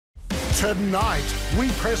Tonight, we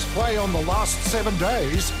press play on the last 7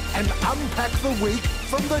 days and unpack the week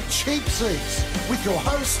from the cheap seats with your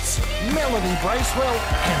hosts, Melanie Bracewell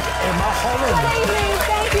and Emma Holland. Good evening.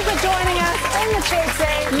 Thank you for joining us in the cheap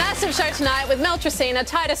seats. Massive show tonight with Mel Tracina,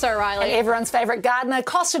 Titus O'Reilly. And everyone's favourite gardener,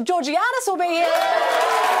 Costa Georgiadis, will be here.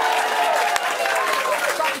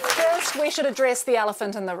 First, we should address the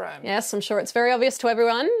elephant in the room. Yes, I'm sure it's very obvious to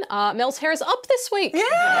everyone. Mel's hair is up this week.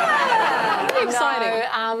 Yeah! Very exciting.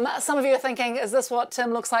 No, some of you are thinking, is this what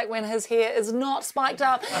Tim looks like when his hair is not spiked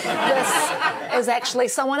up? This is actually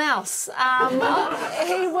someone else.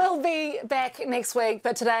 He will be back next week,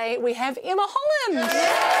 but today we have Emma Holland.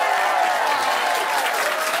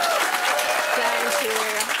 Thank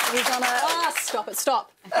you. He's on a... Oh, stop it,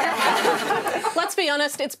 stop. Let's be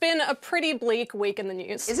honest, it's been a pretty bleak week in the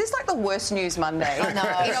news. Is this like the worst news Monday in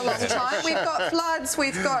a long time? We've got floods,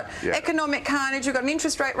 we've got economic carnage, we've got an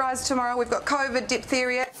interest rate rise tomorrow, we've got COVID,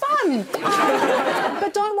 diphtheria. Fun!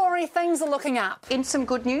 But don't worry, things are looking up. In some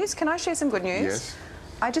good news, can I share some good news? Yes.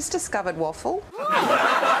 I just discovered waffle.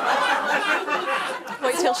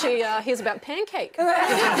 Wait till she hears about pancake.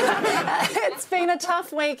 It's been a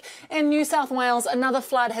tough week in New South Wales. Another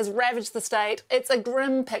flood has ravaged the state. It's a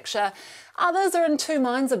grim picture. Others are in two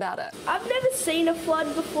minds about it. I've never seen a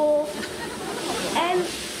flood before, and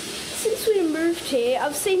since we moved here,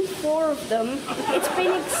 I've seen 4 of them. It's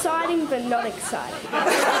been exciting, but not exciting.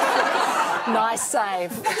 Nice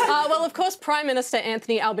save. Well, of course, Prime Minister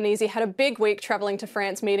Anthony Albanese had a big week travelling to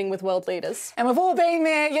France, meeting with world leaders. And we've all been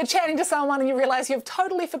there. You're chatting to someone and you realise you've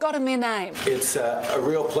totally forgotten their name. It's a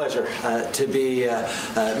real pleasure to be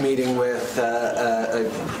meeting with a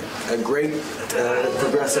great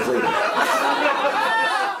progressive leader.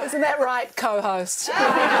 Isn't that right, co-host?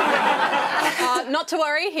 Not to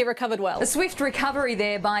worry, he recovered well. A swift recovery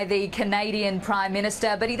there by the Canadian Prime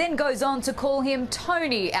Minister, but he then goes on to call him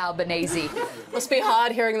Tony Albanese. Must be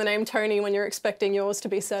hard hearing the name Tony when you're expecting yours to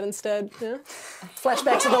be said instead. Yeah?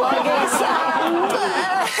 Flashback to the Logies.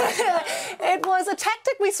 It was a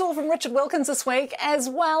tactic we saw from Richard Wilkins this week as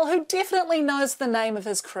well, who definitely knows the name of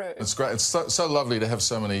his crew. It's great. It's so lovely to have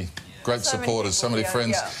so many great supporters, so many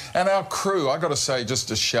friends. And our crew, I got to say, just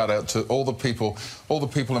a shout out to all the people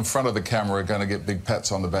in front of the camera are going to get big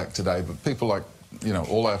pats on the back today, but people like, you know,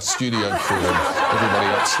 all our studio crew and everybody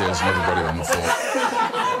upstairs and everybody on the floor.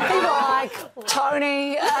 People like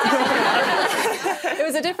Tony. It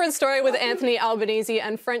was a different story with Anthony Albanese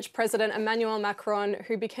and French President Emmanuel Macron,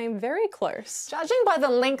 who became very close. Judging by the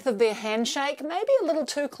length of their handshake, maybe a little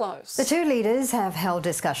too close. The two leaders have held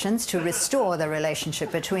discussions to restore the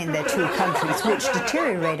relationship between their two countries, which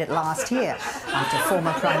deteriorated last year after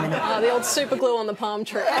former Prime Minister... The old super glue on the palm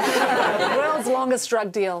tree. World's longest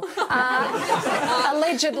drug deal.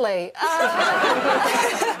 Allegedly.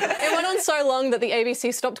 It went on so long that the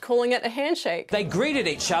ABC stopped calling it a handshake. They greeted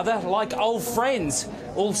each other like old friends,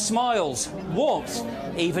 all smiles, warmth,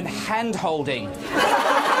 even hand-holding.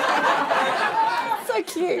 So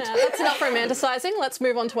cute. Yeah, that's enough romanticising. Let's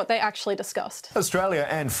move on to what they actually discussed. Australia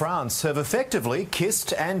and France have effectively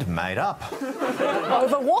kissed and made up.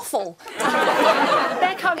 Over waffle.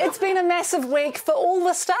 Back home, it's been a massive week for all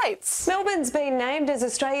the states. Melbourne's been named as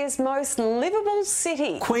Australia's most livable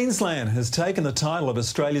city. Queensland has taken the title of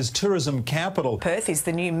Australia's tourism capital. Perth is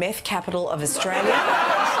the new meth capital of Australia.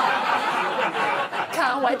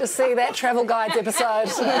 Can't wait to see that Travel Guides episode.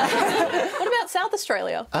 What about South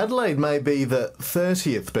Australia? Adelaide may be the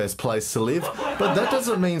 30th best place to live, but that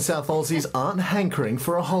doesn't mean South Aussies aren't hankering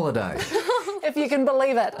for a holiday. If you can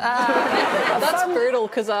believe it. That's brutal,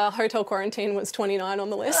 because hotel quarantine was 29 on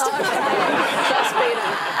the list. Just beaten.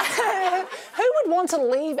 Who would want to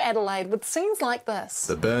leave Adelaide with scenes like this?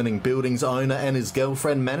 The burning building's owner and his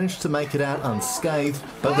girlfriend managed to make it out unscathed,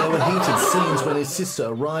 but there were heated scenes when his sister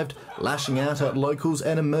arrived, lashing out at locals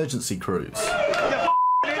and emergency crews.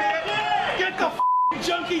 Get the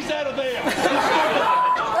junkies out of there!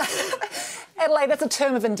 Adelaide, that's a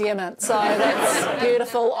term of endearment, so that's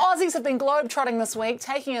beautiful. Aussies have been globe-trotting this week,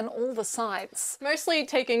 taking in all the sights. Mostly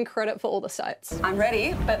taking credit for all the sights. I'm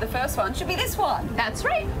ready, but the first one should be this one. That's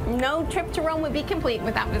right. No trip to Rome would be complete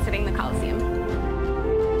without visiting the Colosseum.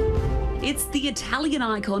 It's the Italian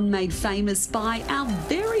icon made famous by our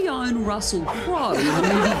very own Russell Crowe in the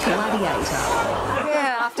movie Gladiator.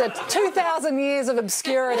 Yeah, after 2,000 years of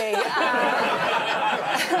obscurity.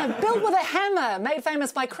 Built with a hammer, made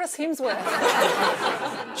famous by Chris Hemsworth.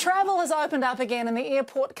 Travel has opened up again and the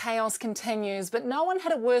airport chaos continues, but no one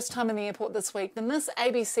had a worse time in the airport this week than this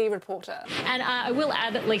ABC reporter. And I will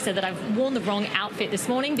add, Lisa, that I've worn the wrong outfit this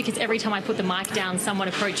morning because every time I put the mic down, someone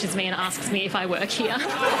approaches me and asks me if I work here.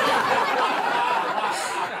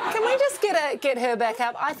 Can we just get get her back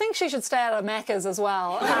up. I think she should stay out of Macca's as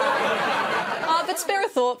well. But spare a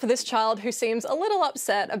thought for this child who seems a little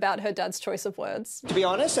upset about her dad's choice of words. To be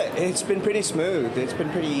honest, it's been pretty smooth. It's been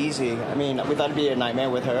pretty easy. I mean, we thought it'd be a nightmare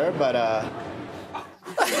with her, but...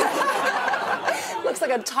 Looks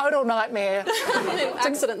like a total nightmare.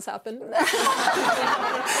 Accidents happen.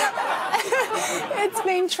 It's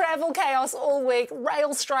been travel chaos all week.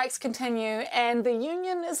 Rail strikes continue, and the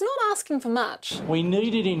union is not asking for much. We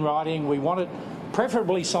need it in writing. We want it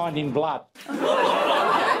preferably signed in blood.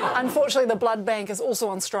 Unfortunately, the blood bank is also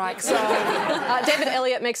on strike, so... David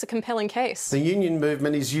Elliott makes a compelling case. The union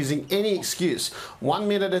movement is using any excuse. 1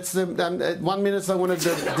 minute it's the 1 minute they wanted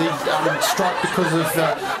the strike because of...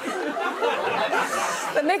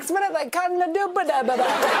 The next minute they can't do.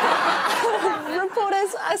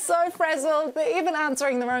 Reporters are so frazzled, they're even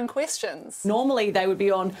answering their own questions. Normally they would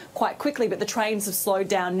be on quite quickly, but the trains have slowed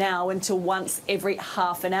down now until once every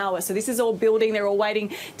half an hour. So this is all building. They're all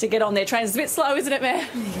waiting to get on their trains. It's a bit slow, isn't it, Mayor?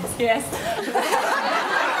 Yes.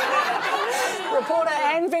 Reporter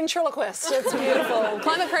and ventriloquist. It's beautiful.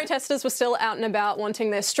 Climate protesters were still out and about wanting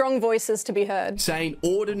their strong voices to be heard. Saying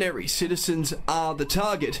ordinary citizens are the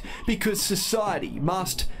target because society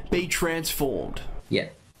must be transformed. Yeah,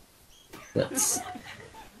 that's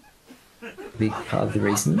a big part of the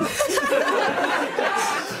reason.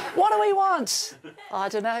 What do we want? I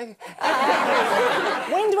don't know.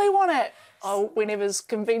 When do we want it? Oh, whenever's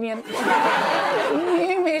convenient.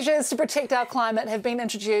 New measures to protect our climate have been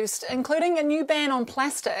introduced, including a new ban on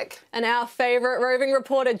plastic. And our favourite roving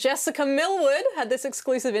reporter, Jessica Millwood, had this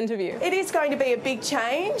exclusive interview. It is going to be a big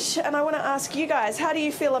change, and I want to ask you guys, how do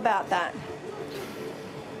you feel about that?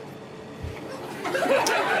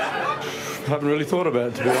 I haven't really thought about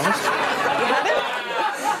it, to be honest. You haven't?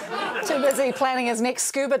 Too busy planning his next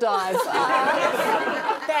scuba dive.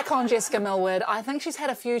 Back on Jessica Millwood. I think she's had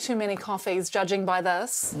a few too many coffees, judging by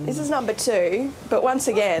this. This is number 2, but once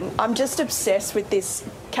again, I'm just obsessed with this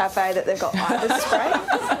cafe that they've got Ibis spray.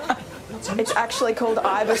 It's actually called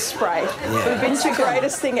Ibis spray. Yeah. The Binge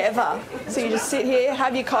greatest thing ever. So you just sit here,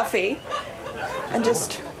 have your coffee, and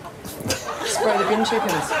just spray the bin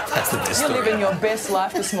chickens. That's the best You're story. living your best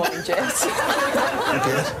life this morning, Jess.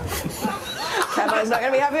 Camo's not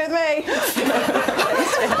going to be happy with me.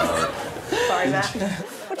 Sorry, Matt.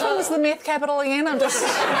 Which one was the meth capital again? I'm just...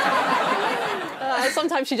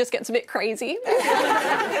 Sometimes she just gets a bit crazy.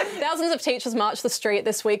 Thousands of teachers marched the street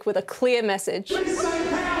this week with a clear message. Maybe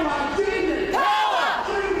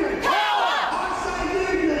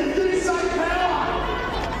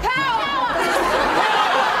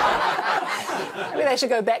they should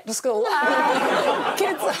go back to school.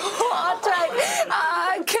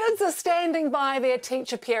 Kids are standing by their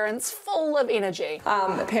teacher parents full of energy.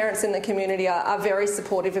 Parents in the community are very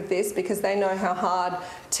supportive of this because they know how hard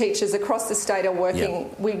teachers across the state are working.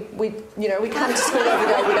 Yeah. We come to school every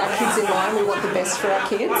day with our kids in mind. We want the best for our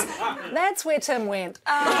kids. That's where Tim went.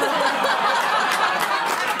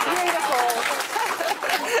 Beautiful.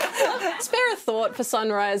 Spare a thought for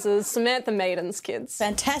Sunrise's Samantha Maiden's kids.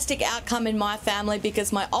 Fantastic outcome in my family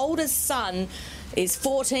because my oldest son is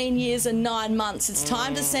 14 years and 9 months. It's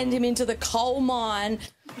time to send him into the coal mine.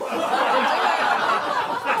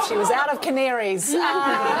 She was out of canaries.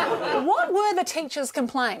 What were the teachers'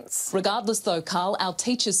 complaints? Regardless though, Carl, our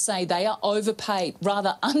teachers say they are overpaid,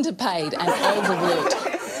 rather underpaid and overworked.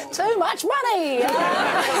 Too much money!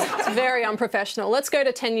 It's very unprofessional. Let's go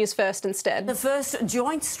to 10 News First instead. The first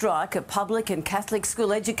joint strike of public and Catholic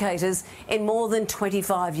school educators in more than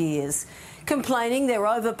 25 years. Complaining they're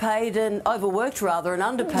overpaid and overworked, rather, and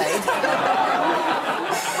underpaid.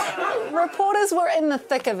 Reporters were in the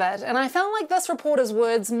thick of it, and I felt like this reporter's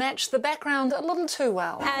words matched the background a little too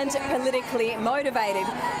well. And politically motivated.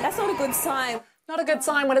 That's not a good sign. Not a good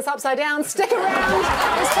sign when it's upside down. Stick around.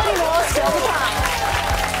 There's plenty more still to come.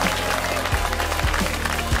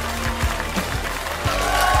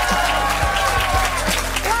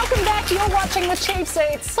 You're watching The Cheap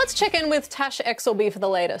Seats. Let's check in with Tash Exelby for the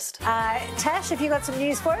latest. Tash, have you got some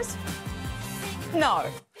news for us? No.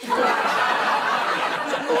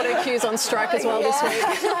 Auto cues on strike as well this week.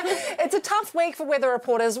 It's a tough week for weather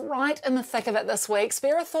reporters, right in the thick of it this week.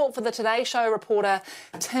 Spare a thought for the Today Show reporter,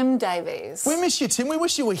 Tim Davies. We miss you, Tim. We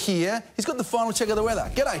wish you were here. He's got the final check of the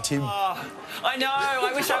weather. G'day, Tim. Oh, I know.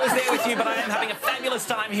 I wish I was there with you, but I am having a fabulous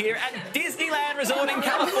time here at Disneyland Resort in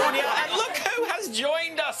California. And look who has just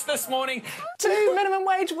joined us this morning. 2 minimum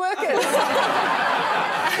wage workers.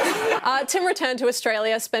 Tim returned to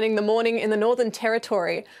Australia, spending the morning in the Northern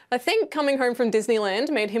Territory. I think coming home from Disneyland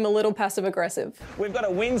made him a little passive-aggressive. We've got a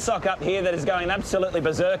windsock up here that is going absolutely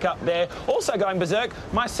berserk up there. Also going berserk,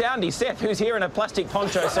 my soundy Seth, who's here in a plastic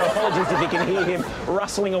poncho, so apologies if you can hear him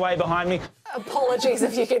rustling away behind me. Apologies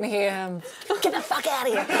if you can hear him. Get the fuck out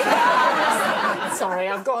of here. Sorry,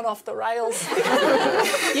 I've gone off the rails.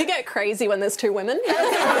 You get crazy when there's two women. We've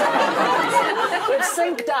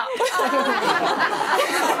synced up.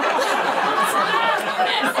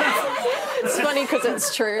 It's funny because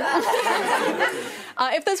it's true.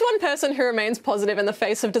 If there's one person who remains positive in the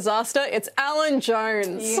face of disaster, it's Alan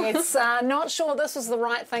Jones. Yes, not sure this was the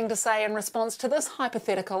right thing to say in response to this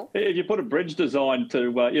hypothetical. If you put a bridge design to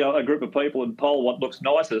a group of people and poll what looks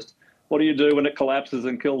nicest, what do you do when it collapses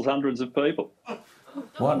and kills hundreds of people?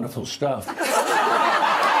 Wonderful stuff.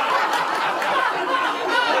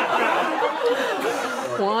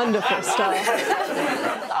 Wonderful stuff.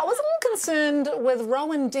 I was a little concerned with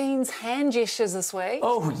Rowan Dean's hand gestures this week.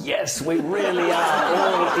 Oh, yes, we really are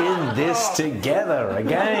all in this together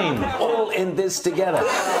again. All in this together.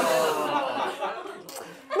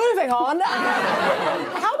 Moving on.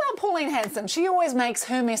 How about Pauline Hanson? She always makes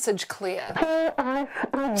her message clear.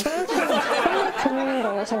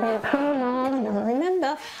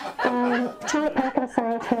 Remember, Charlie Parker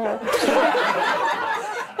sang too.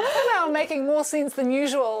 Now making more sense than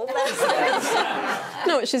usual.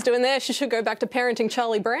 Know what she's doing there? She should go back to parenting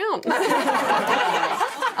Charlie Brown.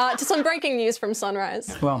 To some breaking news from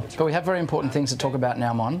Sunrise. Well, but we have very important things to talk about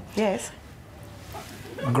now, Mon. Yes.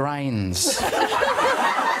 Grains.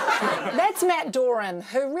 That's Matt Doran,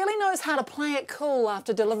 who really knows how to play it cool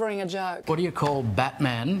after delivering a joke. What do you call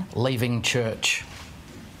Batman leaving church?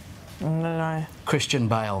 No. Christian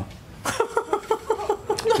Bale.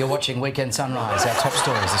 You're watching Weekend Sunrise, our top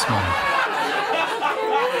stories this morning.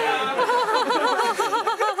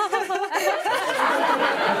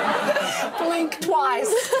 Blink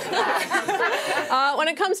twice. When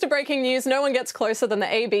it comes to breaking news, no one gets closer than the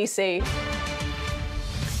ABC.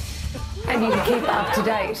 And you can keep up to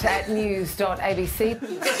date at news.abc.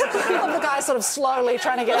 The guy sort of slowly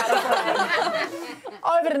trying to get out of frame.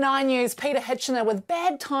 Over to 9 News, Peter Hitchener with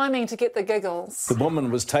bad timing to get the giggles. The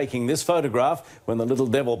woman was taking this photograph when the little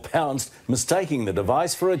devil pounced, mistaking the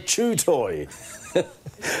device for a chew toy.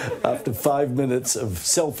 After 5 minutes of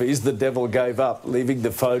selfies, the devil gave up, leaving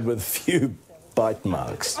the phone with few bite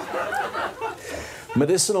marks.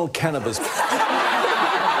 Medicinal cannabis.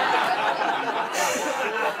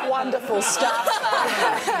 Wonderful stuff.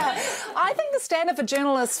 I think the standard for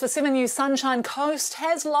journalists for 7 News Sunshine Coast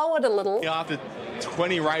has lowered a little. After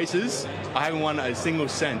 20 races, I haven't won a single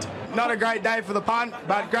cent. Not a great day for the punt,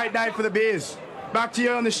 but great day for the beers. Back to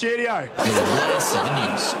you in the studio.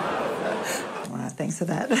 7 News. All right, thanks for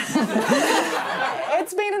that.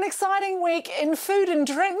 It's been an exciting week in food and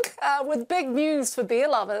drink with big news for beer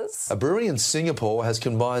lovers. A brewery in Singapore has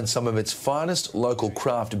combined some of its finest local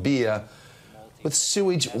craft beer with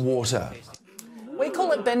sewage water. We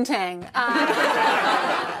call it Bintang.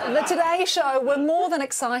 The Today Show, we're more than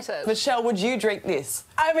excited. Michelle, would you drink this?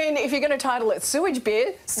 I mean, if you're going to title it sewage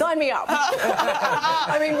beer, sign me up.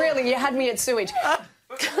 I mean, really, you had me at sewage.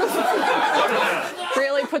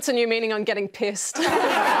 Really puts a new meaning on getting pissed.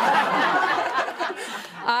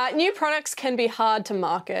 New products can be hard to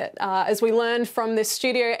market, as we learned from this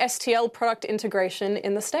Studio STL product integration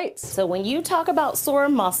in the States. So when you talk about sore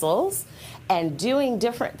muscles and doing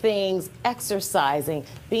different things, exercising,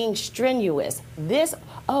 being strenuous,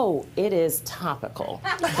 it is topical.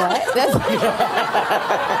 But that's but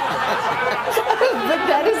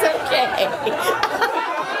that is okay.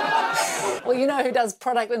 Well, you know who does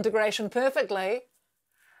product integration perfectly?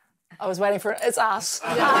 I was waiting for it. It's us.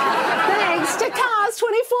 Thanks to Cars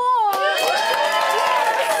 24.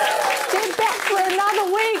 They're back for another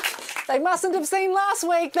week. They mustn't have seen last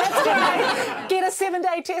week. That's right. Get a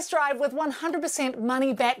 7-day test drive with 100%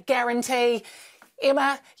 money-back guarantee.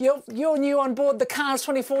 Emma, you're new on board the Cars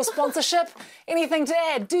 24 sponsorship. Anything to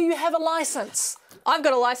add? Do you have a licence? I've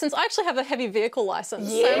got a licence. I actually have a heavy vehicle licence.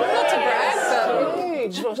 Yeah. So not to brag, but...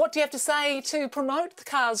 Huge. What do you have to say to promote the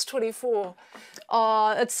Cars 24?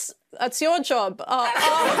 It's your job.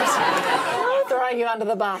 Throwing you under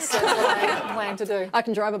the bus. That's what I plan to do. I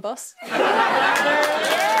can drive a bus.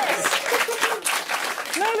 Yes.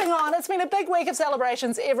 Moving on, it's been a big week of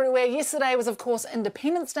celebrations everywhere. Yesterday was, of course,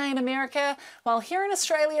 Independence Day in America, while here in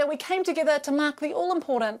Australia we came together to mark the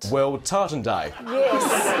all-important... World Tartan Day. Yes.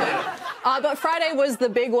 But Friday was the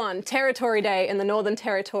big one, Territory Day in the Northern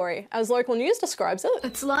Territory, as local news describes it.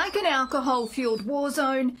 It's like an alcohol-fuelled war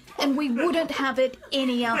zone, and we wouldn't have it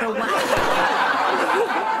any other way.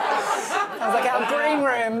 Sounds like our green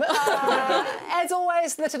room. As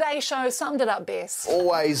always, the Today Show summed it up best.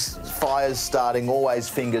 Always fires starting, always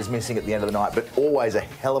fingers missing at the end of the night, but always a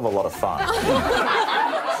hell of a lot of fun.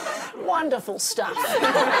 Wonderful stuff.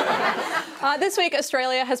 This week,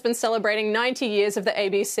 Australia has been celebrating 90 years of the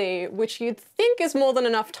ABC, which you'd think is more than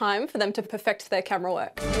enough time for them to perfect their camera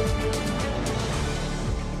work.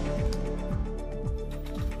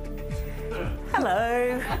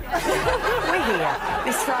 Hello. We're here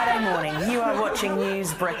this Friday morning. You are watching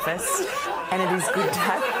News Breakfast, and it is good to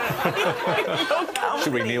have.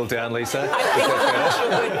 Should we kneel down, Lisa?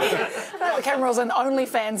 The camera's in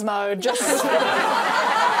OnlyFans mode, just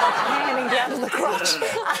handing down to the crotch.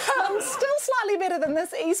 Still slightly better than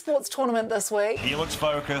this esports tournament this week. He looks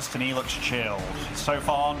focused and he looks chilled. So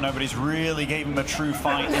far, nobody's really gave him a true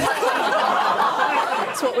fight.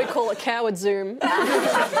 It's what we call a coward zoom.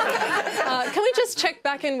 Can we just check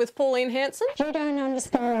back in with Pauline Hanson? You don't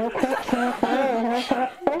understand. Could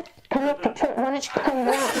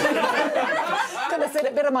have said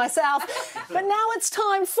it better myself. But now it's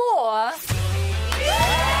time for...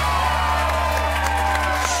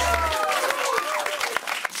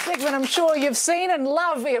 segment I'm sure you've seen and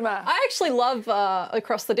love, Emma. I actually love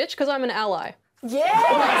Across the Ditch because I'm an ally. Yes!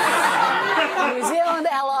 New Zealand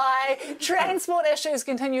ally. Transport issues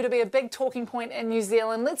continue to be a big talking point in New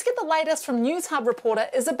Zealand. Let's get the latest from News Hub reporter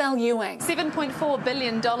Isabel Ewing. $7.4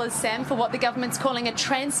 billion, Sam, for what the government's calling a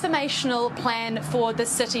transformational plan for the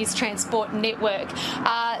city's transport network.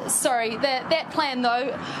 That plan,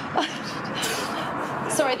 though...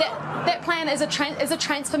 That plan is a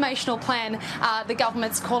transformational plan, the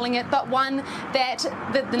government's calling it, but one that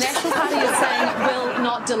the National Party is saying will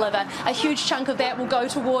not deliver. A huge chunk of that will go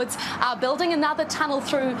towards building another tunnel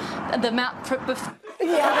through the Mount...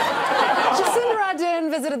 Jacinda Ardern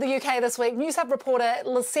visited the UK this week. News Hub reporter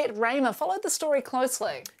Lisette Raymer followed the story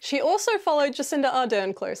closely. She also followed Jacinda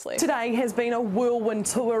Ardern closely. Today has been a whirlwind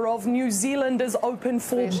tour of New Zealanders open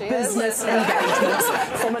for business engagements.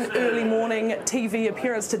 From an early morning TV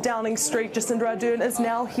appearance to Downing Street, Jacinda Ardern is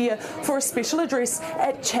now here for a special address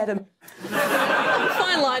at Chatham.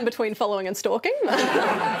 Fine line between following and stalking.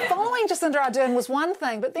 Following Jacinda Ardern was one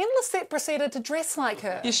thing, but then Lisette proceeded to dress like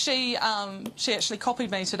her. Yeah, she actually copied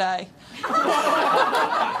me today.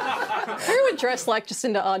 Who would dress like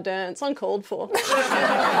Jacinda Ardern? It's uncalled for.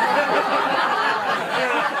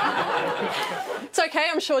 It's okay,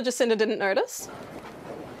 I'm sure Jacinda didn't notice.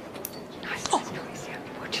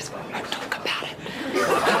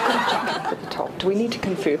 Do we need to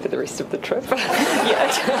confer for the rest of the trip?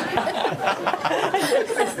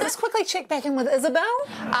 Let's quickly check back in with Isabel.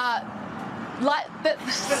 Light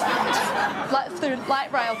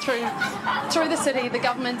rail through the city, the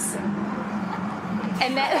government's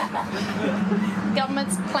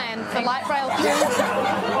plan for light rail through.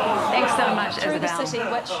 Thanks so much, through Isabel. The city,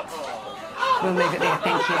 which we'll leave it there.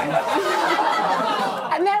 Thank you.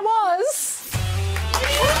 And that was.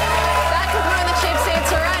 Back with more of the cheap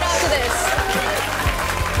seats right after this.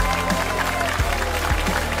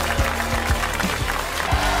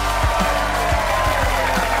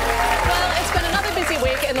 Well, it's been another busy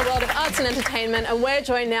week in the world of arts and entertainment, and we're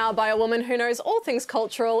joined now by a woman who knows all things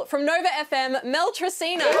cultural. From Nova FM, Mel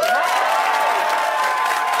Tracina.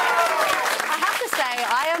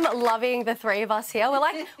 I am loving the three of us here. We're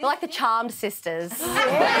like the Charmed sisters. Ladies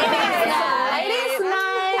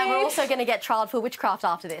night. And we're also going to get trialled for witchcraft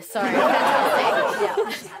after this. So yeah.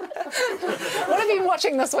 What have you been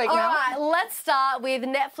watching this week, All Mel? right, let's start with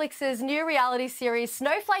Netflix's new reality series,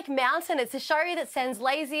 Snowflake Mountain. It's a show that sends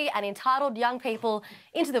lazy and entitled young people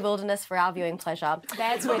into the wilderness for our viewing pleasure.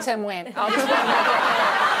 That's where Tim went.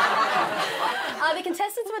 The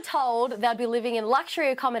contestants were told they'd be living in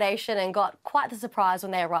luxury accommodation and got quite the surprise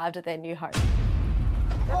when they arrived at their new home.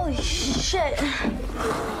 Holy shit.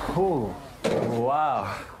 Ooh.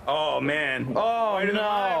 Wow. Oh, man. Oh,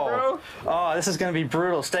 no. Oh, this is going to be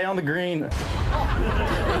brutal. Stay on the green.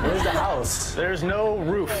 Where's the house? There's no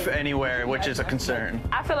roof anywhere, which is a concern.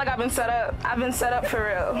 I feel like I've been set up. I've been set up for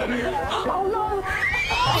real. Oh, no.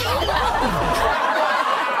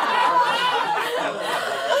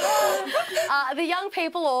 The young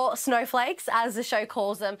people, or snowflakes, as the show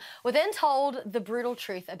calls them, were then told the brutal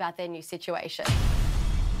truth about their new situation.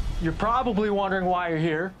 You're probably wondering why you're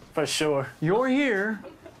here. For sure. You're here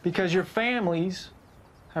because your families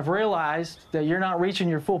have realized that you're not reaching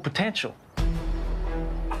your full potential.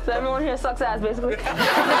 So everyone here sucks ass, basically.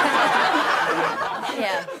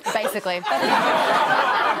 Yeah, basically.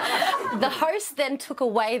 The host then took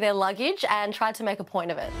away their luggage and tried to make a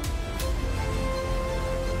point of it.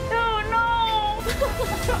 Oh no!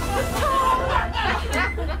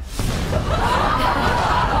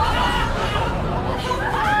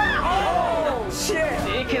 Oh, shit!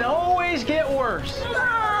 It can always get worse.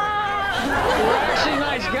 We're actually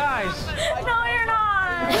nice guys. No, you're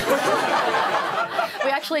not.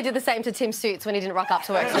 We actually did the same to Tim Suits when he didn't rock up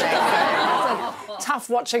to work today. It's tough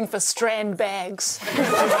watching for strand bags.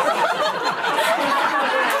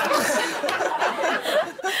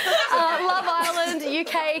 Love Island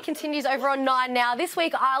UK continues over on 9 now. This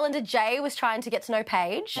week, Islander Jay was trying to get to know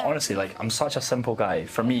Paige. Honestly, like, I'm such a simple guy.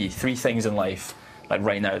 For me, 3 things in life, like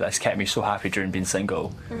right now, that's kept me so happy during being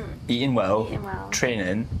single. Eating well,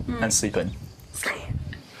 training, and sleeping.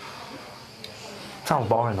 Sounds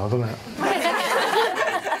boring though, doesn't it?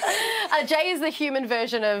 Jay is the human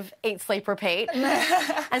version of eat, sleep, repeat.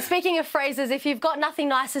 And speaking of phrases, if you've got nothing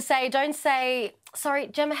nice to say, don't say, sorry,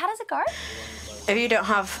 Gemma, how does it go? If you don't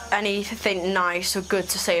have anything nice or good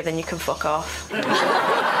to say, then you can fuck off.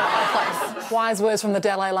 Wise words from the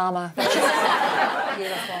Dalai Lama.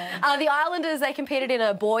 The Islanders, they competed in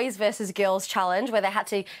a boys versus girls challenge where they had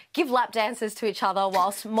to give lap dances to each other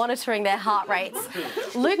whilst monitoring their heart rates.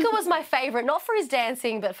 Luca was my favourite, not for his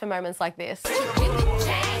dancing, but for moments like this.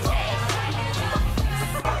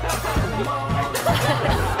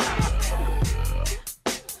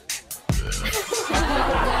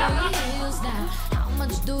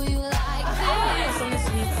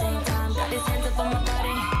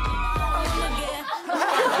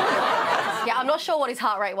 Yeah, I'm not sure what his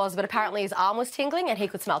heart rate was, but apparently his arm was tingling and he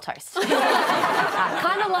could smell toast.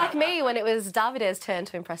 Kind of like me when it was Davide's turn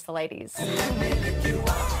to impress the ladies.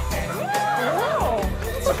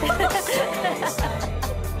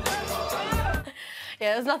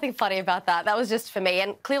 Yeah, there's nothing funny about that. That was just for me,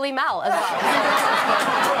 and clearly Mal as well.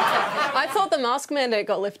 I thought the mask mandate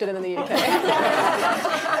got lifted in the UK.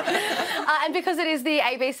 And because it is the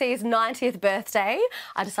ABC's 90th birthday,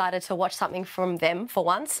 I decided to watch something from them for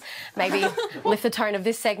once. Maybe lift the tone of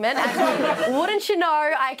this segment. And wouldn't you know,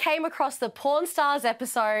 I came across the Porn Stars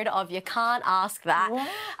episode of You Can't Ask That.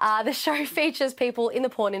 The show features people in the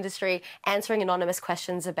porn industry answering anonymous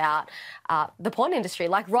questions about the porn industry,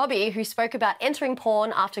 like Robbie, who spoke about entering porn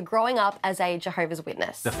after growing up as a Jehovah's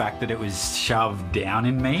Witness. The fact that it was shoved down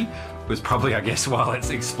in me was probably, I guess, while it's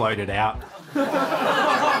exploded out.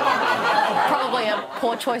 Probably a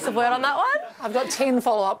poor choice of word on that one. I've got 10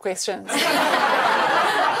 follow-up questions.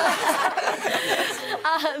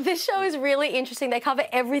 This show is really interesting. They cover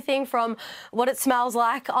everything from what it smells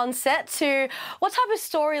like on set to what type of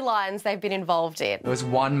storylines they've been involved in. There was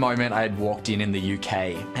one moment I had walked in the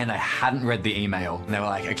UK and I hadn't read the email. And they were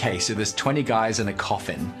like, okay, so there's 20 guys in a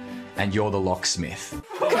coffin and you're the locksmith.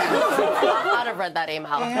 I'd have read that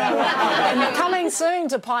email. Yeah. Coming soon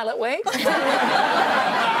to Pilot Week.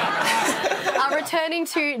 Returning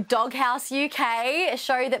to Doghouse UK, a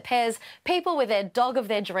show that pairs people with their dog of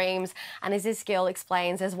their dreams. And as this girl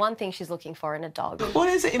explains, there's one thing she's looking for in a dog. What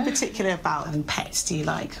is it in particular about pets do you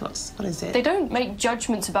like? What is it? They don't make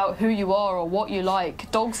judgments about who you are or what you like.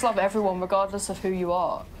 Dogs love everyone regardless of who you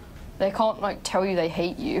are. They can't, like, tell you they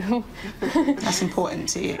hate you. That's important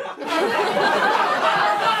to you.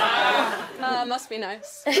 Must be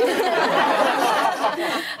nice.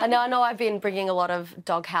 I know I've been bringing a lot of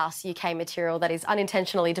Doghouse UK material that is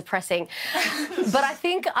unintentionally depressing, but I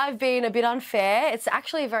think I've been a bit unfair. It's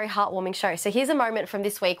actually a very heartwarming show. So here's a moment from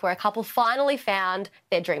this week where a couple finally found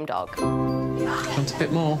their dream dog. Want a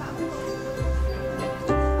bit more?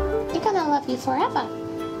 You're gonna love you forever.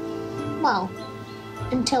 Well,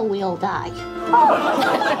 until we all die.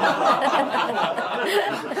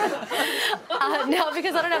 Now,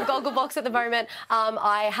 because I don't have Gogglebox at the moment,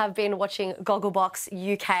 I have been watching Gogglebox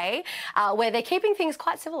UK, where they're keeping things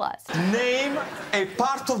quite civilised. Name a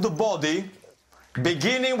part of the body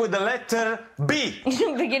beginning with the letter B.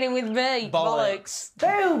 Beginning with B. Bollocks.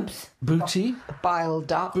 Boobs. Booty. Bile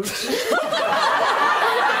duct.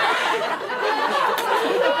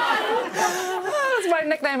 My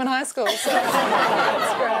nickname in high school. So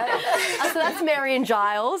that's great. So that's Mary and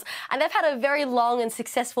Giles, and they've had a very long and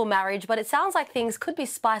successful marriage, but it sounds like things could be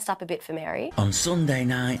spiced up a bit for Mary. On Sunday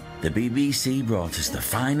night, the BBC brought us the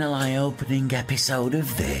final eye-opening episode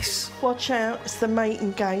of this. Watch out, it's the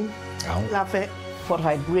mating game. Oh. Love it. What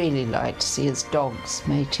I'd really like to see is dogs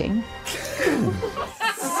mating.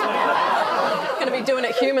 Going to be doing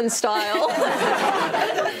it human style.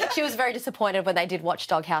 She was very disappointed when they did watch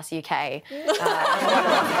Doghouse UK.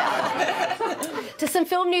 To some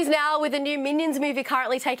film news now, with the new Minions movie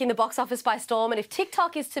currently taking the box office by storm, and if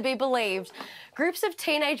TikTok is to be believed, groups of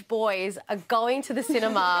teenage boys are going to the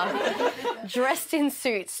cinema dressed in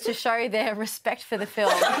suits to show their respect for the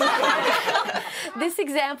film. This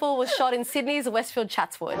example was shot in Sydney's Westfield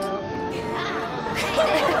Chatswood.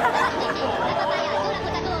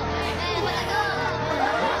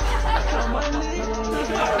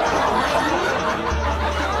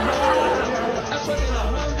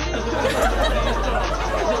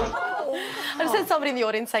 I just heard somebody in the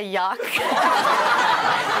audience say yuck.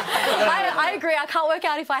 I agree. I can't work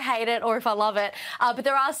out if I hate it or if I love it. But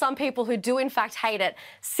there are some people who do in fact hate it.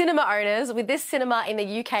 Cinema owners, with this cinema in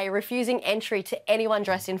the UK refusing entry to anyone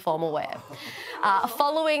dressed in formal wear.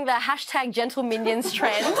 Following the #GentleMinions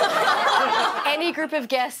trend, any group of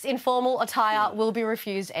guests in formal attire will be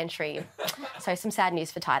refused entry. So some sad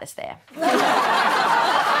news for Titus there.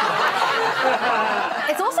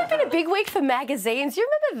 It's also been a big week for magazines. You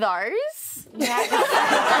remember those?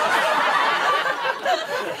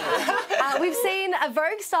 We've seen a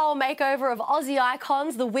Vogue-style makeover of Aussie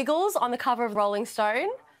icons, the Wiggles, on the cover of Rolling Stone.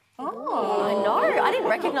 Oh, I know. I didn't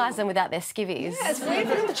recognise them without their skivvies. Yeah, it's weird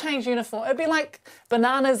for them to change uniform. It'd be like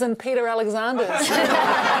Bananas and Peter Alexander's.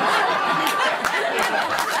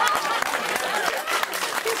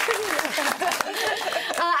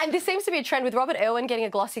 And this seems to be a trend with Robert Irwin getting a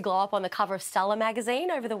glossy glow up on the cover of Stella magazine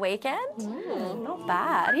over the weekend. Not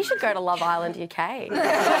bad. He should go to Love Island UK.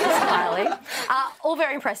 Smiling. All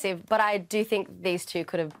very impressive, but I do think these two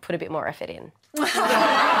could have put a bit more effort in. Poor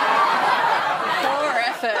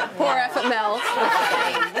effort, Mel.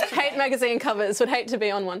 Hate magazine covers, would hate to be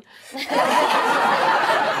on one. And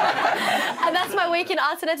that's my week in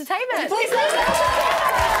arts and entertainment.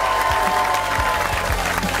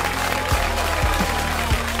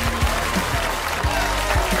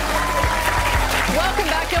 Welcome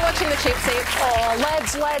back, you're watching The Cheap Seats. Oh,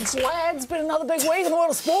 lads, been another big week in the world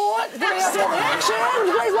of sport. Bringing us all the action.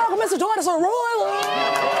 Please welcome Mr. Titus O'Reilly.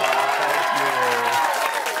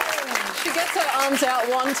 She gets her arms out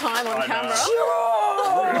one time on camera.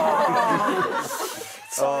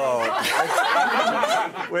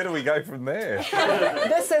 Where do we go from there?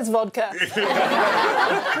 This says vodka.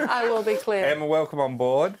 I will be clear. Emma, welcome on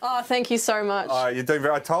board. Oh, thank you so much. You're doing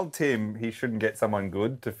very. I told Tim he shouldn't get someone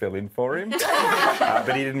good to fill in for him,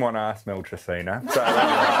 but he didn't want to ask Mel Tresina. So,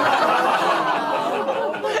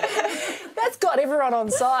 that's got everyone on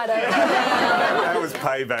side. That was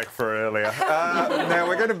payback for earlier. Now,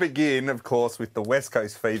 we're going to begin, of course, with the West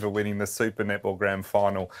Coast Fever winning the Super Netball Grand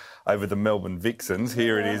Final over the Melbourne Vixens.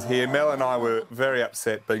 Here it is here. Mel and I were very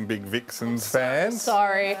upset being big Vixens fans.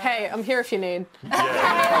 Sorry. Hey, I'm here if you need.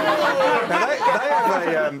 Yeah. Now, they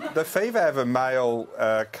have the Fever have a male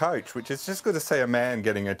coach, which is just good to see a man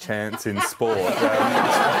getting a chance in sport.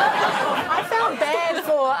 I felt bad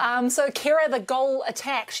for so Kira, the goal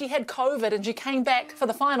attack. She had COVID and she came back for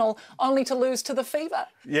the final only to lose to the Fever.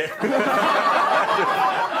 Yeah.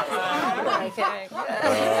 Okay.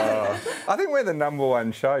 I think we're the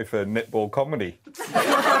 #1 show for netball comedy.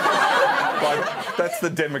 That's the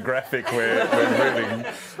demographic we're moving.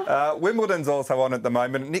 Wimbledon's also on at the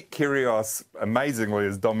moment. Nick Kyrgios amazingly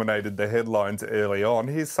has dominated the headlines early on.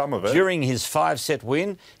 Here's some of it. During his 5-set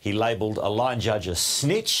win, he labelled a line judge a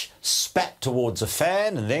snitch, spat towards a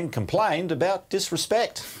fan and then complained about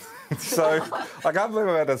disrespect. So, I can't believe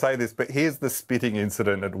I'm about to say this, but here's the spitting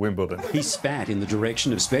incident at Wimbledon. He spat in the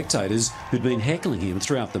direction of spectators who'd been heckling him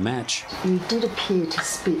throughout the match. You did appear to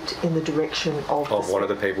spit in the direction of one of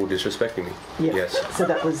the people disrespecting me. Yeah. Yes. So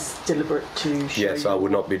that was deliberate to show Yes, I would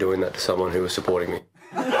not be doing that to someone who was supporting me.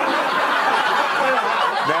 Now,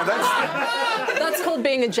 That's called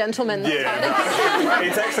being a gentleman. Yeah,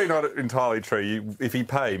 it's actually not entirely true. If you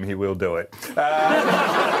pay him, he will do it.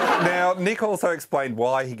 Now, Nick also explained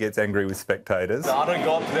why he gets angry with spectators. No, I don't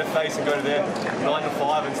go up to their face and go to their 9 to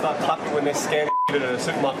 5 and start clapping when they're scanning at a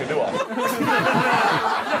supermarket, do I?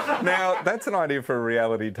 Now, that's an idea for a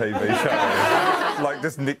reality TV show. Like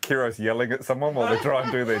just Nick Kyrgios yelling at someone while they try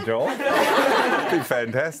and do their job. It'd be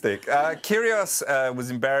fantastic. Kyrgios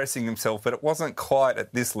was embarrassing himself, but it wasn't quite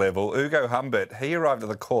at this level. Ugo Humbert, he arrived at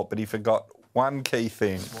the court, but he forgot one key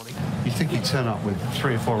thing. You'd think he'd turn up with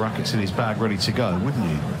 3 or 4 rackets in his bag ready to go, wouldn't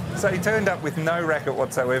you? So he turned up with no racket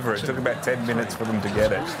whatsoever. It took about 10 minutes for them to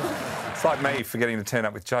get it. It's like me forgetting to turn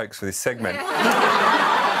up with jokes for this segment.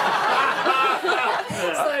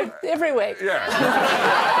 So, every week. Yeah.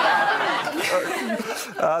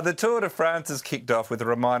 The Tour de France has kicked off with a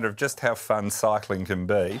reminder of just how fun cycling can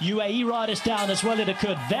be. UAE riders down as well. It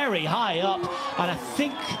occurred very high up, and I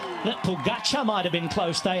think that Pogacar might have been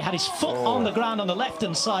close. They had his foot on the ground on the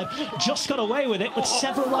left-hand side, just got away with it, with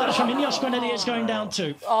several riders from Ineos Grenadiers going down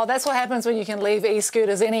too. Oh, that's what happens when you can leave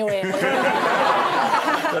e-scooters anywhere.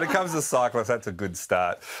 When it comes to cyclists, that's a good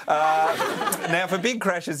start. Now, for big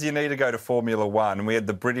crashes, you need to go to Formula One, and we had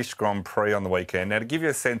the British Grand Prix on the weekend. Now, to give you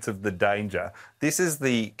a sense of the danger, this is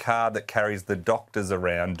the car that carries the doctors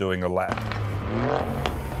around doing a lap.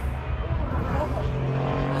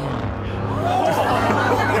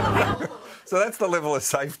 So that's the level of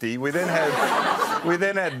safety. We then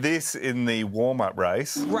had this in the warm-up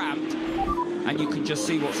race. Ramp, and you can just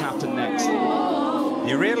see what's happened next.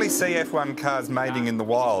 You rarely see F1 cars mating in the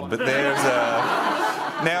wild, but there's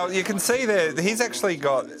now you can see there, he's actually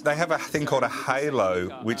got, they have a thing called a halo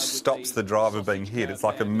which stops the driver being hit. It's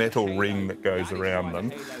like a metal ring that goes around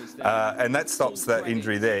them, and that stops that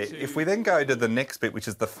injury there. If we then go to the next bit, which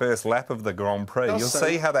is the first lap of the Grand Prix, you'll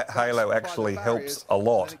see how that halo actually helps a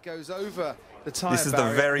lot. This is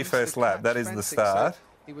the very first lap. That is the start.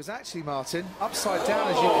 He was actually, Martin, upside down,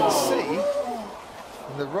 as you can see,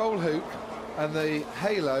 and the roll hoop and the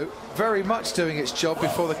halo very much doing its job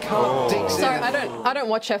before the car digs in. Sorry, I don't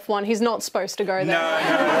watch F1. He's not supposed to go there. No.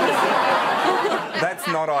 That's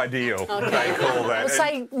not ideal, Okay. they call that. I'll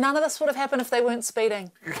say none of this would have happened if they weren't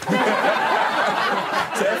speeding. So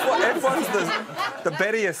F1's the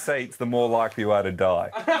better your seats, the more likely you are to die.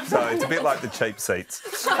 So it's a bit like the cheap seats.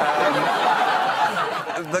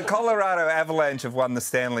 The Colorado Avalanche have won the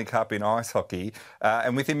Stanley Cup in ice hockey,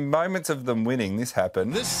 and within moments of them winning, this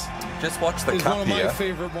happened. Just watch the cup here. One of my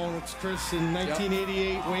favourite moments, Chris, in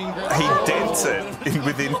 1988, Wayne Gretzky. He dents it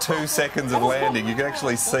within 2 seconds of landing. You can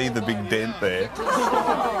actually see the big dent there.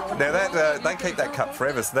 Now, they keep that cup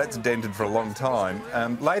forever, so that's dented for a long time.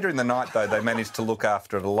 Later in the night, though, they managed to look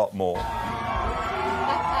after it a lot more.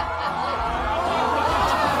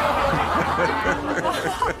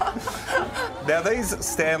 Now, these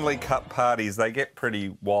Stanley Cup parties, they get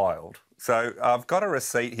pretty wild. So I've got a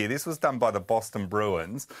receipt here. This was done by the Boston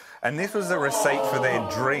Bruins, and this was a receipt for their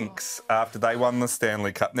drinks after they won the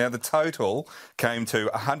Stanley Cup. Now, the total came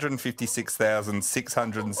to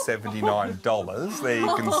 $156,679. There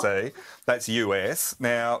you can see. That's US.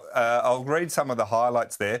 Now, I'll read some of the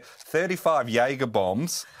highlights there. 35 Jaeger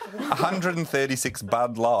bombs, 136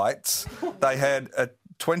 Bud Lights. They had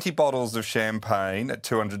 20 bottles of champagne at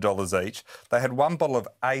 $200 each. They had 1 bottle of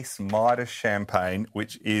Ace Midas champagne,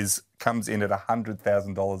 which comes in at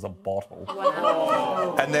 $100,000 a bottle.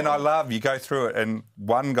 Wow. And then you go through it, and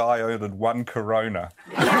one guy ordered 1 Corona.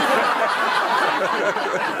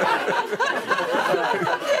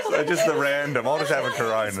 So just the random. I'll just have a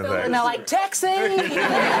Corona there. And they're like, taxi!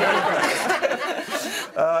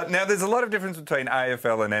 Now, there's a lot of difference between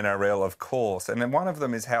AFL and NRL, of course, and then one of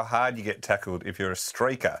them is how hard you get tackled if you're a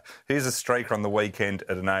streaker. Here's a streaker on the weekend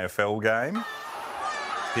at an AFL game.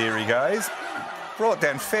 Here he goes. Brought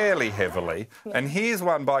down fairly heavily. Yeah. And here's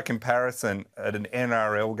one by comparison at an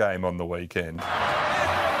NRL game on the weekend.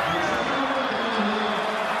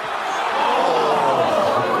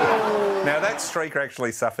 Now, that streaker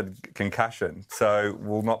actually suffered concussion, so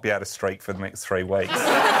will not be able to streak for the next 3 weeks.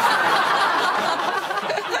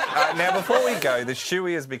 Now, before we go, the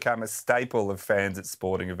shoey has become a staple of fans at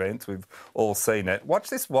sporting events. We've all seen it. Watch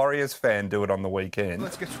this Warriors fan do it on the weekend.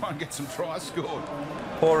 Let's try and get some tries scored.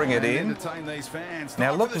 Pouring it in.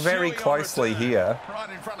 Now, look very closely here.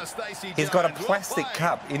 He's got a plastic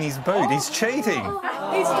cup in his boot. He's cheating.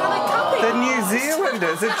 He's done a cupping. The New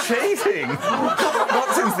Zealanders are cheating.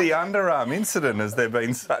 Not since the underarm incident has there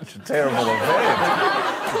been such a terrible event.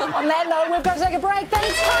 On that note, we've got to take a break.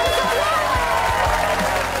 Thanks,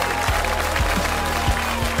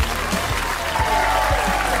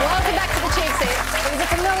 Welcome back to the Cheek Seat. There's a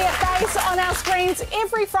familiar face on our screens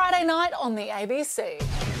every Friday night on the ABC.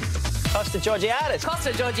 Costa Georgiadis. Costa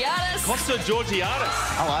Georgiadis. Costa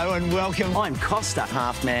Georgiadis. Hello and welcome. I'm Costa,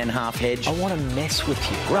 half man, half hedge. I want to mess with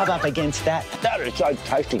you. Rub up against that. That is so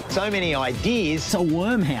tasty. So many ideas. It's a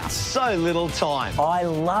worm house. So little time. I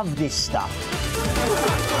love this stuff.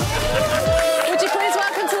 Would you please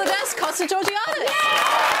welcome to the desk Costa Georgiadis?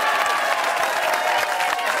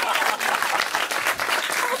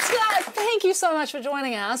 Thank you so much for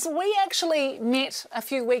joining us. We actually met a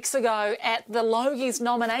few weeks ago at the Logies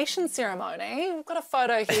nomination ceremony. We've got a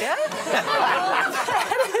photo here.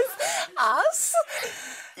 That is us.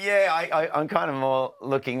 Yeah, I'm kind of more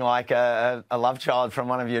looking like a love child from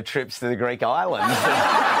one of your trips to the Greek islands.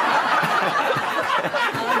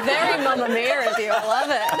 Very Mamma Mia of you. I love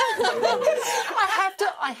it.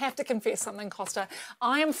 I have to confess something, Costa.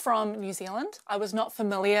 I am from New Zealand. I was not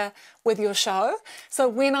familiar with your show. So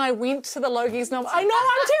when I went to the Logies, I know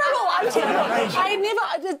I'm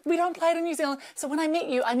terrible. We don't play it in New Zealand. So when I met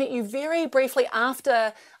you very briefly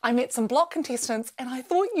after I met some block contestants, and I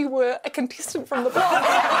thought you were a contestant from the block.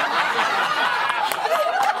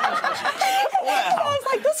 I was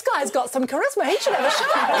like, this guy's got some charisma. He should have a show.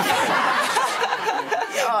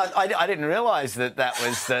 I didn't realise that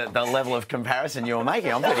was the level of comparison you were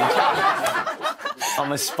making. I'm pretty chuffed.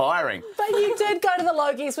 I'm aspiring. But you did go to the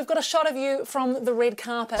Logies. We've got a shot of you from the red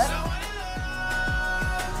carpet.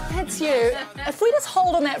 That's you. If we just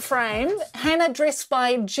hold on that frame, Hannah dressed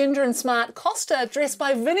by Ginger and Smart, Costa dressed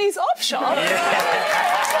by Vinny's Op Shop. Can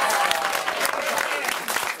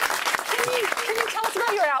you tell us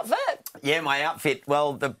about your outfit? Yeah, my outfit.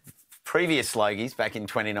 Well, the previous Logies back in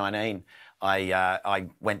 2019, I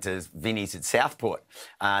went to Vinny's at Southport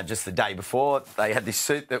just the day before. They had this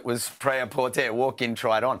suit that was prêt-à-porter, walk in,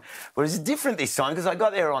 try it on. But it was different this time because I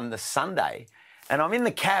got there on the Sunday and I'm in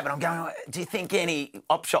the cab and I'm going, do you think any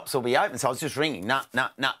op shops will be open? So I was just ringing, nah,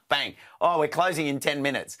 bang. Oh, we're closing in 10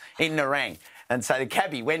 minutes in Nerang. And so the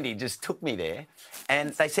cabbie, Wendy, just took me there and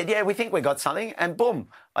they said, yeah, we think we got something. And boom,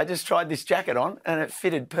 I just tried this jacket on and it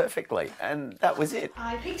fitted perfectly. And that was it.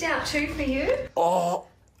 I picked out two for you. Oh,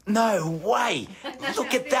 no way.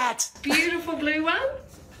 Look at that. Beautiful blue one.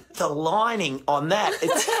 The lining on that.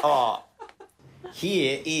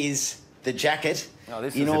 Here is the jacket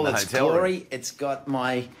in all its glory. It's got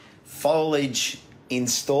my foliage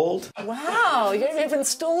installed. Wow, you've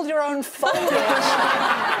installed your own foliage.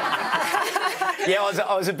 Yeah,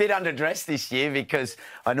 I was a bit underdressed this year because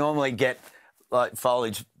I normally get like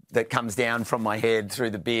foliage that comes down from my head through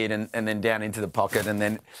the beard and then down into the pocket and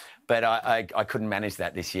then... But I couldn't manage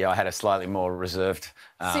that this year. I had a slightly more reserved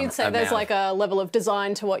So you'd say there's like a level of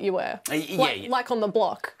design to what you wear? Like on the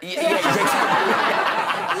block? Yeah.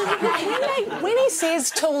 When he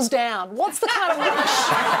says tools down, what's the kind of rush?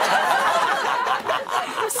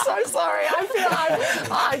 I'm so sorry.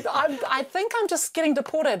 I think I'm just getting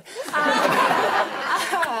deported.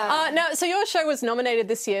 So your show was nominated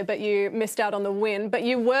this year, but you missed out on the win. But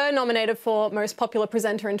you were nominated for Most Popular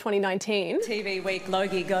Presenter in 2019. TV Week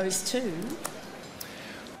Logie goes to...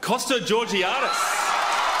 Costa Georgiadis.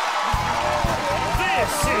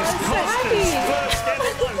 This is Costa's first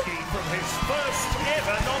ever Logie from his first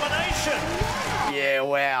ever nomination. Yeah,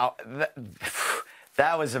 wow.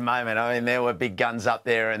 That was a moment. I mean, there were big guns up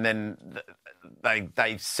there and then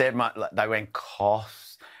they said, they went,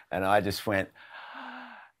 Cos, and I just went...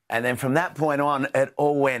 And then from that point on, it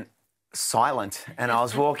all went silent. And I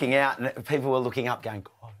was walking out and people were looking up going,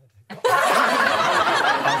 God.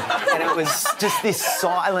 And it was just this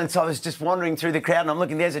silence. I was just wandering through the crowd and I'm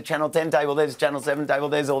looking, there's a Channel 10 table, there's a Channel 7 table,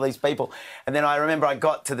 there's all these people. And then I remember I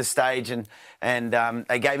got to the stage and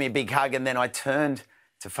they gave me a big hug and then I turned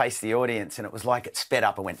to face the audience and it was like it sped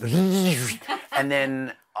up and went... And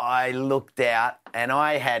then I looked out and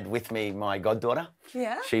I had with me my goddaughter.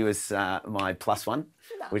 Yeah. She was my plus one,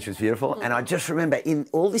 which was beautiful. And I just remember in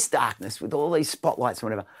all this darkness with all these spotlights and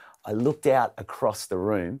whatever, I looked out across the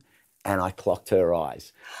room and I clocked her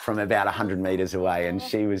eyes from about 100 metres away and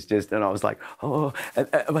she was just... And I was like,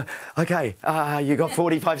 OK, you got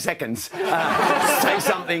 45 seconds. Say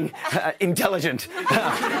something intelligent.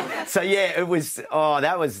 So, yeah, it was... Oh,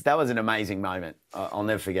 that was an amazing moment. I'll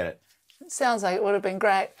never forget it. Sounds like it would have been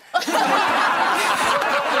great.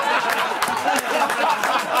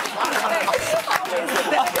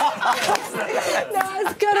 No,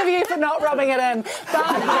 it's good of you for not rubbing it in.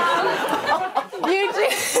 But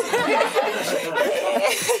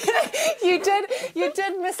you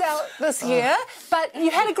did miss out this year, but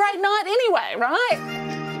you had a great night anyway, right?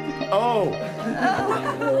 Oh.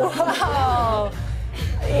 Wow.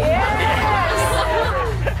 Yes.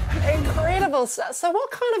 Incredible. So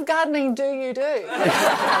what kind of gardening do you do?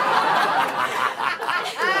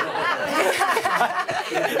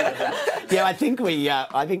 Yeah, I think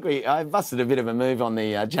I busted a bit of a move on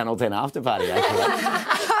the Channel 10 after party, actually.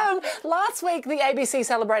 Last week, the ABC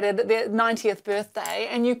celebrated their 90th birthday,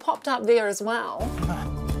 and you popped up there as well.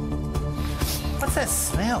 What's that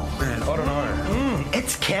smell? Man, I don't know.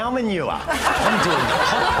 It's cow manure. I'm doing the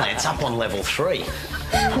pot plants up on level 3.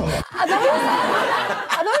 Are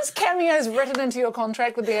those cameos written into your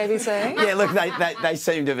contract with the ABC? Yeah, look, they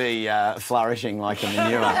seem to be flourishing like a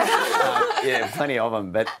manure. Yeah, plenty of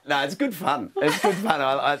them. But no, it's good fun. It's good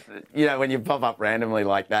fun. You know, when you pop up randomly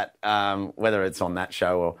like that, whether it's on that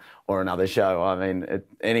show or another show, I mean,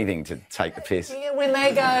 anything to take the piss. Yeah, when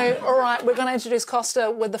they go, all right, we're going to introduce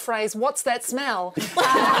Costa with the phrase, what's that smell?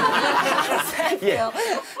 feel?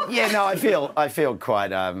 No, I feel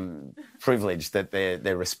quite privileged that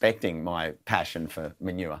they're respecting my passion for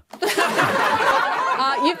manure.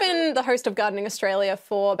 You've been the host of Gardening Australia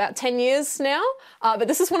for about 10 years now, but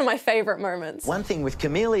this is one of my favourite moments. One thing with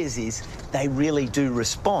camellias is they really do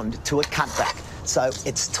respond to a cutback. So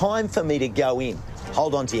it's time for me to go in.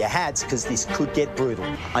 Hold on to your hats, because this could get brutal.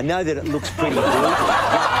 I know that it looks pretty brutal.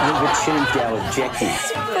 We've achieved our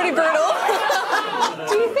objectives. Pretty brutal.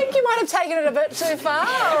 Do you think you might have taken it a bit too far,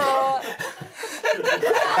 or...?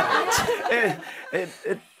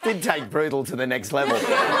 It did take brutal to the next level.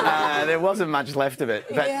 There wasn't much left of it.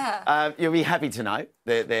 But you'll be happy to know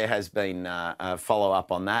that there has been a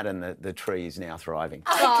follow-up on that, and the tree is now thriving.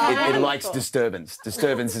 It likes disturbance.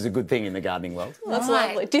 Disturbance is a good thing in the gardening world. That's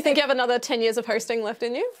lovely. Do you think you have another 10 years of hosting left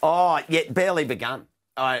in you? Oh, yeah, barely begun.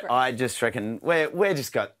 I just reckon we're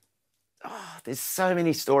just got... Oh, there's so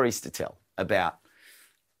many stories to tell about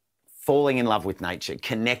falling in love with nature,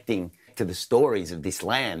 connecting to the stories of this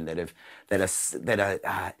land that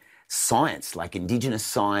are science, like Indigenous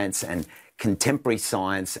science and contemporary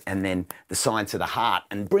science, and then the science of the heart,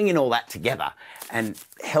 and bringing all that together and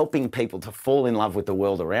helping people to fall in love with the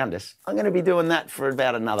world around us. I'm going to be doing that for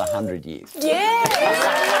about another 100 years.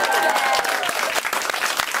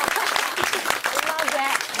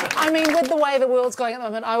 I mean, with the way the world's going at the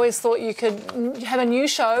moment, I always thought you could have a new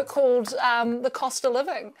show called The Cost of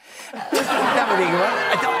Living. That would be great.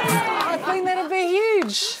 I think that'd be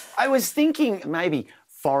huge. I was thinking maybe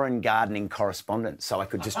foreign gardening correspondent, so I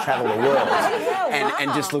could just travel the world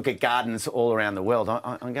and just look at gardens all around the world.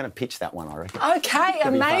 I'm going to pitch that one, I reckon. OK,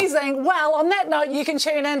 amazing. Well, on that note, you can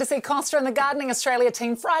tune in to see Costa and the Gardening Australia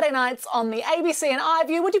team Friday nights on the ABC and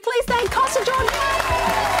iView. Would you please thank Costa George?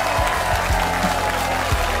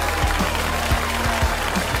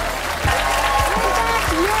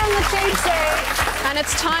 And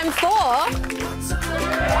it's time for...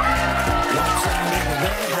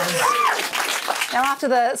 Now, after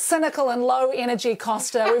the cynical and low-energy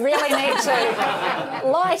Costa, we really need to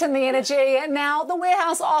lighten the energy. Now, the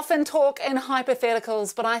Warehouse often talk in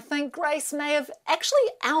hypotheticals, but I think Grace may have actually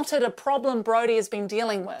outed a problem Brodie has been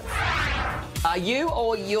dealing with. Are you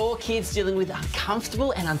or your kids dealing with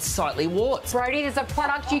uncomfortable and unsightly warts? Brodie, there's a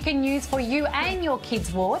product you can use for you and your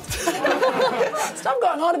kids' warts. Stop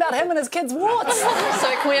going on about him and his kids' warts.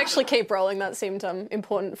 So can we actually keep rolling? That seemed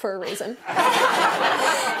important for a reason.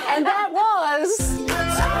 And that was...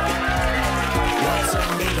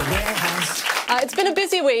 It's been a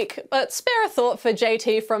busy week, but spare a thought for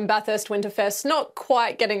JT from Bathurst Winterfest not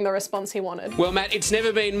quite getting the response he wanted. Well, Matt, it's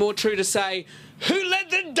never been more true to say, who let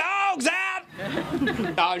the dogs out?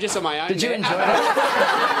 I'm just on my own. Did you enjoy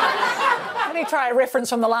that? Let me try a reference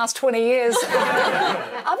from the last 20 years.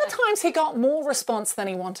 Other times he got more response than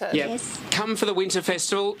he wanted. Yep. Yes. Come for the Winter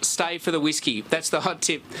Festival, stay for the whiskey. That's the hot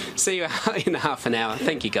tip. See you in half an hour.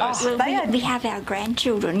 Thank you, guys. We have our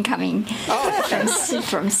grandchildren coming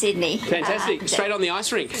from Sydney. Fantastic. Straight on the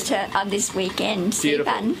ice rink. On this weekend.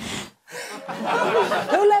 Beautiful. Fun.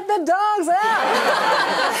 Who let the dogs out?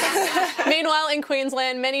 Meanwhile, in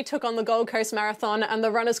Queensland, many took on the Gold Coast Marathon and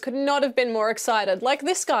the runners could not have been more excited, like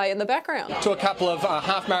this guy in the background. To a couple of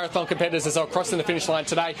half-marathon competitors as they're crossing the finish line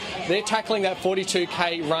today. They're tackling that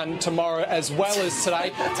 42k run tomorrow as well as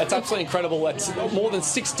today. It's absolutely incredible. It's more than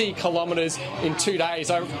 60 kilometres in 2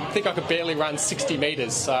 days. I think I could barely run 60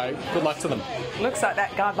 metres, so good luck to them. Looks like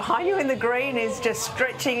that guy behind you in the green is just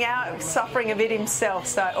stretching out, suffering a bit himself.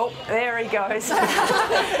 So, there he goes.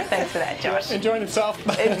 Thanks for that, Josh. Enjoying himself.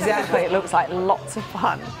 Exactly. It looks like lots of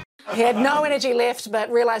fun. He had no energy left, but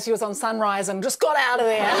realised he was on Sunrise and just got out of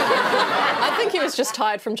there. I think he was just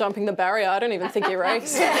tired from jumping the barrier. I don't even think he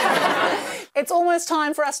raced. It's almost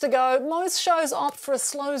time for us to go. Most shows opt for a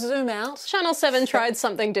slow zoom out. Channel 7 tried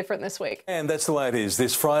something different this week. And that's the way it is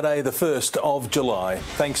this Friday, the 1st of July.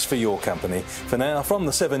 Thanks for your company. For now, from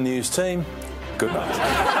the 7 News team, good night.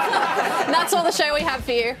 And that's all the show we have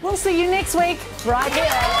for you. We'll see you next week, right here.